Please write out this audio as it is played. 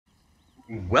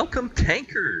Welcome,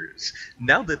 tankers!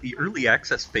 Now that the early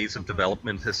access phase of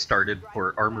development has started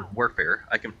for Armored Warfare,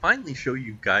 I can finally show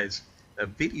you guys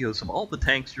videos of all the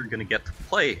tanks you're going to get to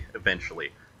play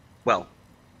eventually. Well,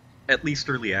 at least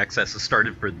early access has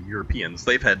started for the Europeans.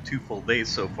 They've had 2 full days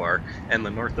so far, and the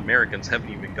North Americans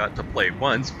haven't even got to play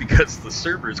once because the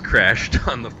servers crashed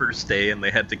on the first day and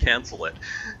they had to cancel it.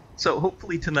 So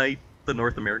hopefully tonight the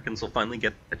North Americans will finally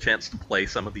get a chance to play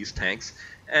some of these tanks,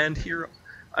 and here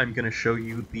I'm going to show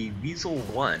you the Wiesel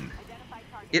 1.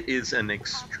 It is an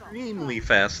extremely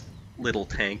fast little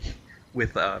tank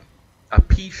with a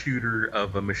pea shooter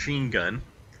of a machine gun,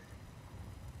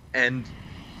 and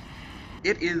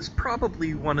it is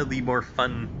probably one of the more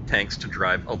fun tanks to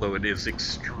drive, although it is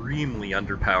extremely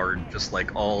underpowered, just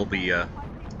like all the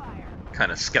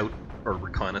kind of scout or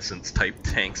reconnaissance type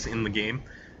tanks in the game.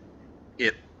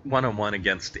 It one-on-one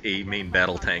against a main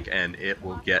battle tank and it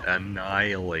will get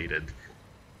annihilated.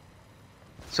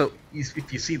 So,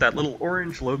 if you see that little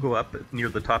orange logo up near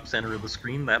the top center of the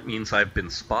screen, that means I've been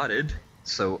spotted,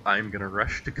 so I'm gonna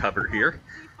rush to cover here.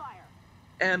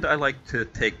 And I like to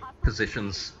take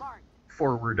positions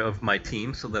forward of my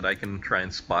team so that I can try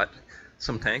and spot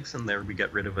some tanks, and there we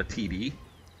get rid of a TD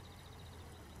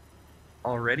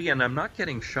already, and I'm not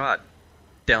getting shot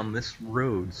down this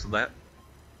road, so that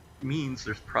means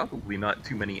there's probably not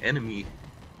too many enemy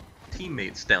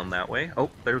teammates down that way. Oh,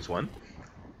 there's one.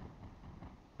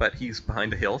 But he's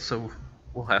behind a hill, so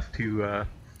we'll have to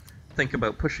think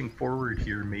about pushing forward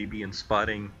here maybe and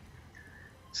spotting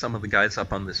some of the guys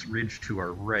up on this ridge to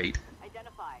our right.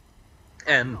 Identify.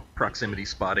 And proximity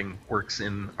spotting works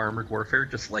in Armored Warfare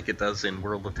just like it does in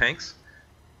World of Tanks.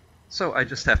 So I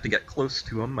just have to get close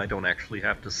to them. I don't actually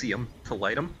have to see them to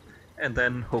light them. And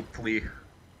then hopefully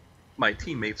my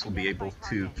teammates will be able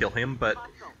to kill him, but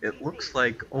it looks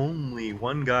like only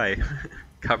one guy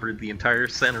covered the entire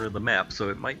center of the map, so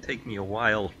it might take me a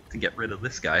while to get rid of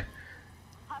this guy.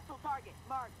 Hostile target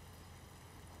marked.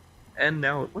 And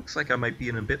now it looks like I might be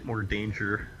in a bit more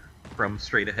danger from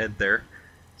straight ahead there,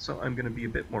 so I'm going to be a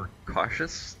bit more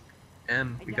cautious,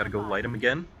 and we got to go light him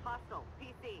again, Hostile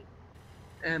PC.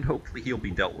 and hopefully he'll be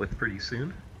dealt with pretty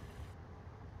soon.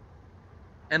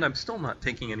 And I'm still not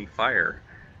taking any fire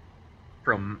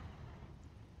from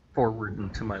forward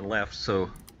and to my left,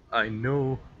 so I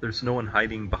know there's no one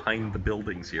hiding behind the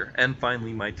buildings here. And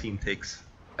finally my team takes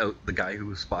out the guy who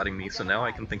was spotting me, so now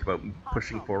I can think about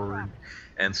pushing forward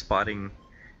and spotting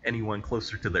anyone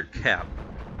closer to their cap.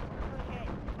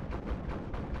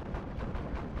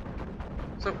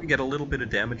 So we get a little bit of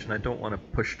damage, and I don't want to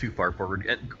push too far forward.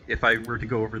 And if I were to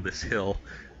go over this hill,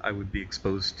 I would be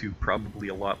exposed to probably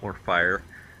a lot more fire.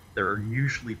 There are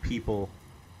usually people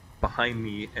behind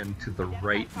me and to the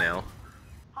right now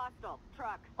Hostile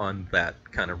truck. on that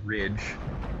kind of ridge.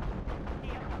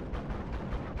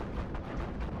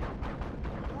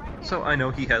 So I know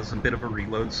he has a bit of a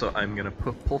reload, so I'm going to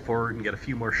pull forward and get a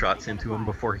few more shots into him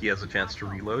before he has a chance to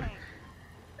reload.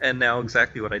 And now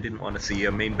exactly what I didn't want to see,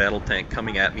 a main battle tank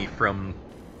coming at me from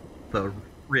the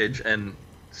ridge, and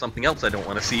something else I don't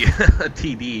want to see, a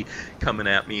TD coming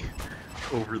at me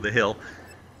over the hill.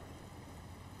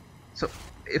 So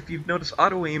if you've noticed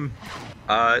auto-aim,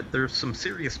 there's some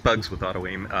serious bugs with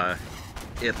auto-aim.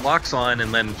 It locks on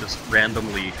and then just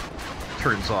randomly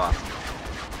turns off.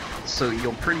 So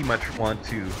you'll pretty much want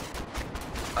to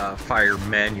fire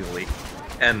manually.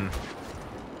 And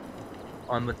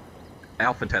on the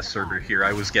alpha test server here,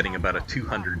 I was getting about a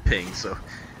 200 ping, so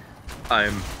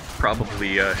I'm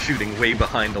probably shooting way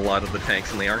behind a lot of the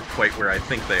tanks, and they aren't quite where I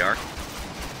think they are.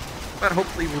 But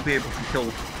hopefully we'll be able to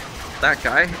kill that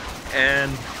guy.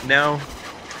 And now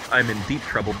I'm in deep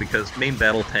trouble because main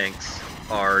battle tanks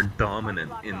are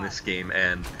dominant in this game,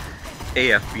 and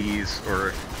AFVs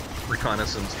or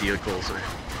reconnaissance vehicles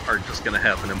are just going to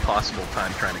have an impossible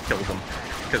time trying to kill them,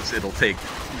 because it'll take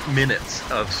minutes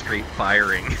of straight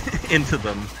firing into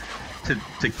them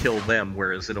to kill them,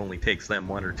 whereas it only takes them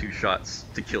 1 or 2 shots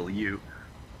to kill you.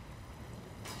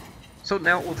 So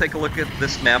now we'll take a look at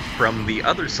this map from the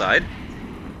other side.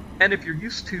 And if you're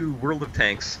used to World of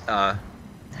Tanks, a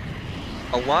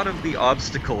lot of the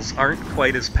obstacles aren't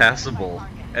quite as passable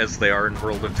as they are in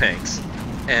World of Tanks.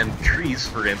 And trees,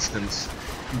 for instance,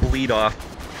 bleed off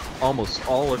almost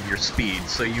all of your speed,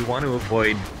 so you want to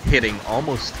avoid hitting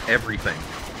almost everything.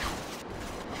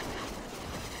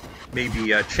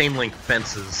 Maybe chain link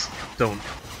fences don't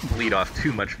bleed off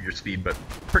too much of your speed, but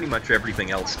pretty much everything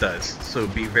else does, so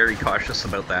be very cautious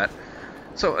about that.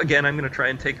 So again, I'm going to try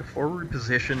and take a forward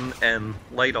position and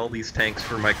light all these tanks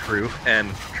for my crew, and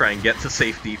try and get to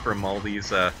safety from all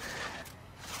these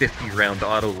 50-round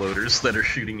autoloaders that are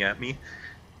shooting at me.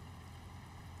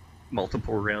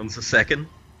 multiple rounds a second.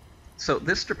 So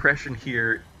this depression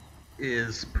here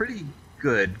is pretty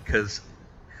good because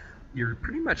you're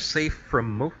pretty much safe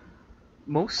from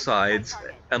most sides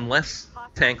unless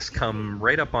tanks come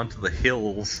right up onto the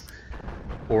hills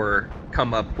or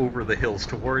come up over the hills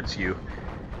towards you,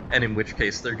 and in which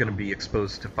case they're going to be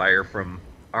exposed to fire from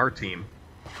our team.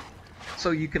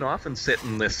 So you can often sit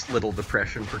in this little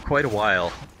depression for quite a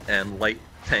while and light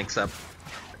tanks up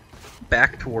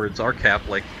back towards our cap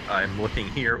like I'm looking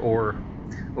here, or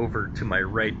over to my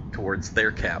right towards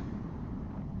their cap.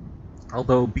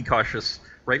 Although, be cautious,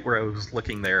 right where I was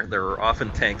looking there are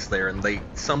often tanks there, and they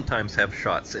sometimes have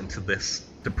shots into this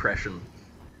depression.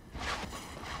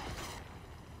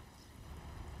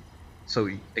 So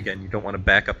again, you don't want to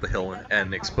back up the hill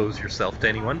and expose yourself to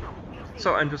anyone.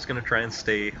 So I'm just going to try and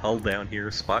stay hull down here,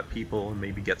 spot people, and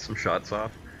maybe get some shots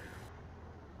off.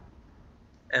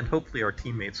 And hopefully our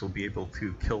teammates will be able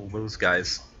to kill those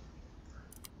guys.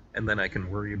 And then I can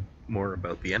worry more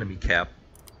about the enemy cap.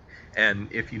 And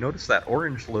if you notice that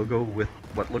orange logo with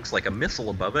what looks like a missile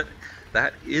above it,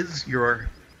 that is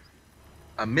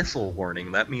a missile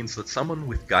warning. That means that someone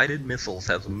with guided missiles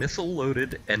has a missile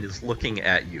loaded and is looking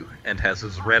at you and has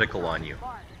his reticle on you.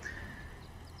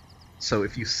 So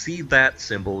if you see that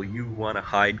symbol, you want to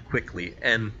hide quickly.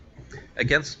 And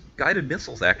against guided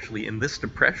missiles, actually, in this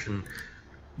depression,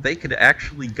 they could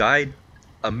actually guide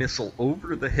a missile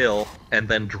over the hill and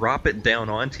then drop it down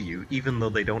onto you, even though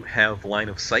they don't have line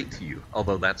of sight to you.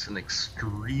 Although that's an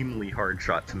extremely hard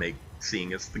shot to make,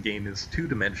 seeing as the game is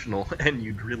two-dimensional, and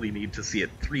you'd really need to see it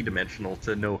three-dimensional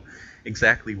to know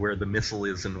exactly where the missile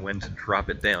is and when to drop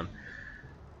it down.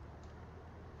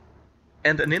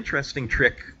 And an interesting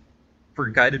trick for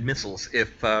guided missiles,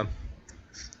 if,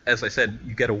 as I said,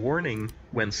 you get a warning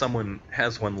when someone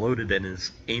has one loaded and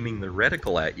is aiming the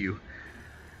reticle at you,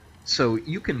 so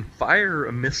you can fire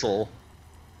a missile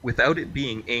without it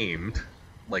being aimed,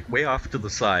 like way off to the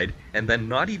side, and then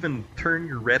not even turn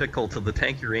your reticle to the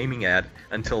tank you're aiming at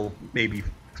until maybe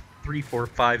 3, 4,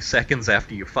 5 seconds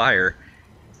after you fire,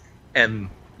 and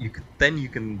then you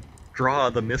can draw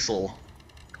the missile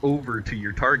over to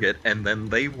your target, and then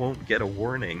they won't get a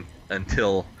warning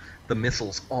until the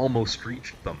missiles almost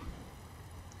reached them.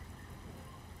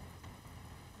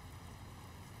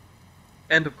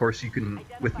 And of course, you can,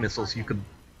 with missiles, you could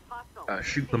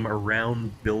shoot them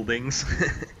around buildings,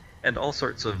 and all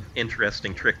sorts of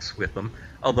interesting tricks with them,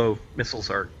 although missiles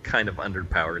are kind of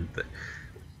underpowered.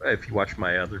 If you watch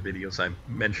my other videos, I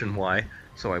mention why,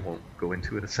 so I won't go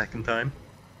into it a second time.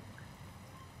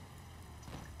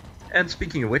 And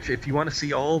speaking of which, if you want to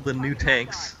see all the new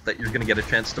tanks that you're going to get a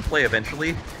chance to play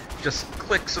eventually, just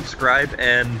click subscribe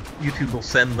and YouTube will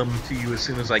send them to you as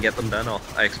soon as I get them done.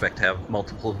 I expect to have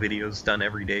multiple videos done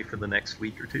every day for the next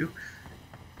week or two,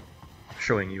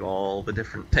 showing you all the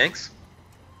different tanks.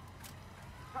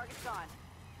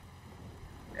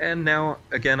 And now,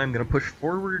 again, I'm going to push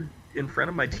forward in front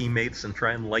of my teammates and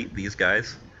try and light these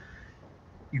guys.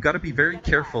 You got to be very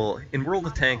careful. In World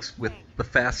of Tanks, with the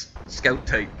fast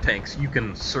scout-type tanks, you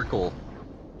can circle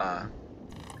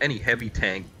any heavy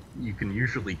tank you can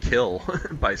usually kill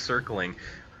by circling,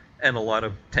 and a lot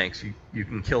of tanks you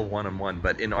can kill one-on-one,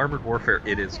 but in Armored Warfare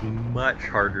it is much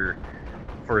harder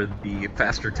for the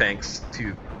faster tanks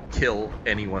to kill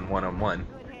anyone one-on-one,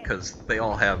 because they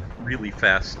all have really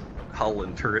fast hull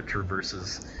and turret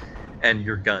traverses, and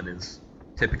your gun is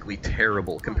typically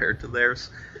terrible compared to theirs.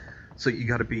 So you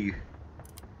gotta be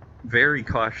very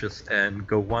cautious and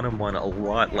go one-on-one a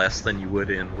lot less than you would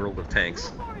in World of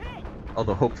Tanks.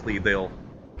 Although hopefully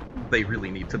they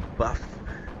really need to buff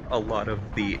a lot of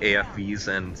the AFVs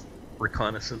and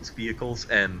reconnaissance vehicles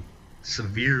and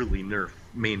severely nerf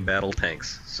main battle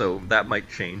tanks, so that might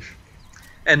change.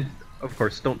 And of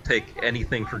course, don't take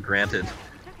anything for granted,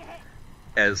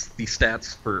 as the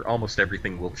stats for almost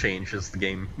everything will change as the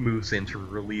game moves into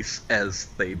release as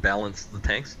they balance the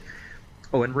tanks.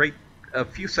 Oh, and right a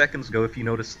few seconds ago, if you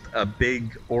noticed a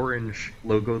big orange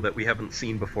logo that we haven't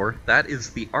seen before, that is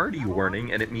the Arty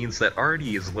warning, and it means that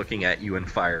Arty is looking at you and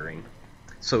firing.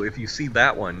 So if you see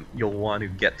that one, you'll want to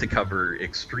get to cover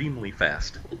extremely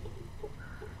fast.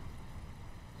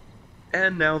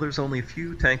 And now there's only a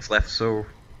few tanks left, so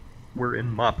we're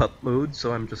in mop-up mode,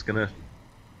 so I'm just gonna,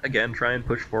 again, try and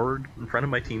push forward in front of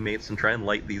my teammates and try and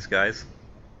light these guys.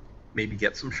 Maybe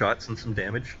get some shots and some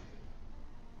damage.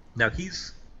 Now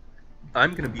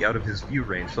I'm going to be out of his view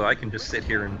range, so I can just sit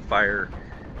here and fire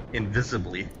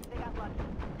invisibly.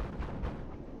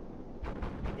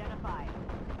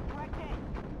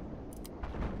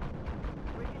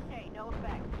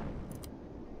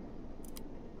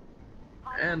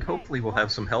 And hopefully we'll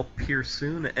have some help here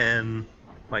soon, and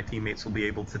my teammates will be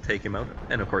able to take him out.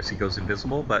 And of course he goes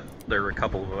invisible, but there are a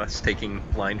couple of us taking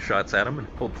blind shots at him, and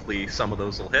hopefully some of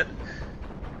those will hit.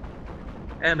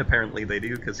 And apparently they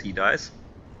do, because he dies.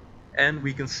 And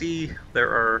we can see there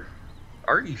are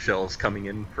arty shells coming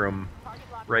in from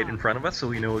right in front of us, so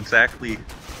we know exactly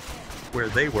where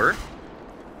they were.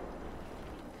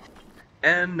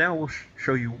 And now we'll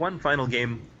show you one final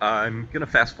game. I'm going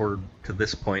to fast forward to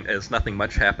this point as nothing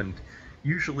much happened.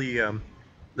 Usually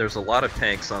there's a lot of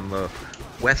tanks on the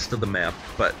west of the map,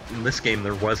 but in this game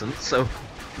there wasn't, so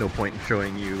no point in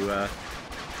showing you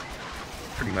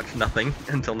pretty much nothing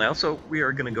until now. So we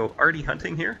are going to go arty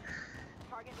hunting here,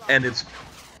 and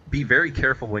be very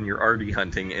careful when you're arty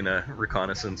hunting in a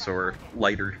reconnaissance or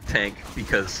lighter tank,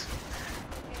 because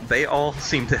they all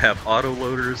seem to have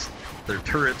autoloaders, their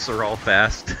turrets are all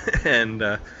fast, and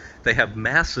they have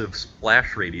massive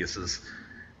splash radiuses.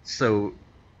 So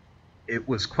it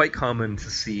was quite common to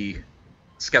see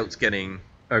scouts going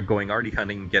arty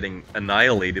hunting, getting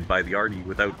annihilated by the arty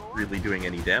without really doing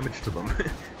any damage to them.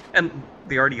 And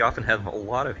the arty often have a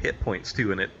lot of hit points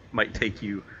too, and it might take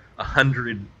you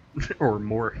 100 or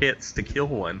more hits to kill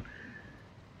one,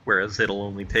 whereas it'll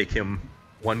only take him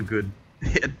one good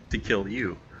hit to kill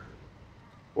you,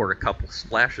 or a couple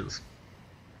splashes.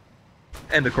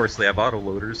 And of course they have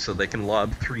autoloaders, so they can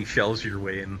lob 3 shells your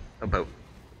way in about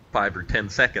 5 or 10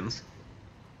 seconds.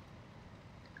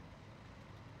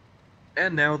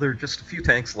 And now there are just a few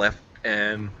tanks left,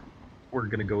 and we're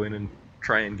going to go in and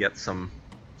try and get some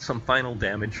final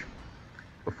damage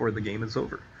before the game is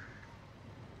over.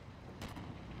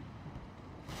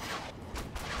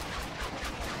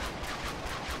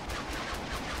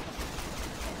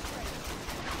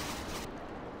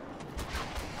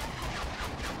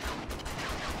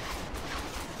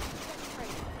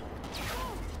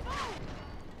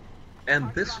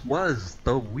 And this was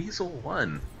the Wiesel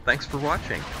 1. Thanks for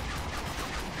watching.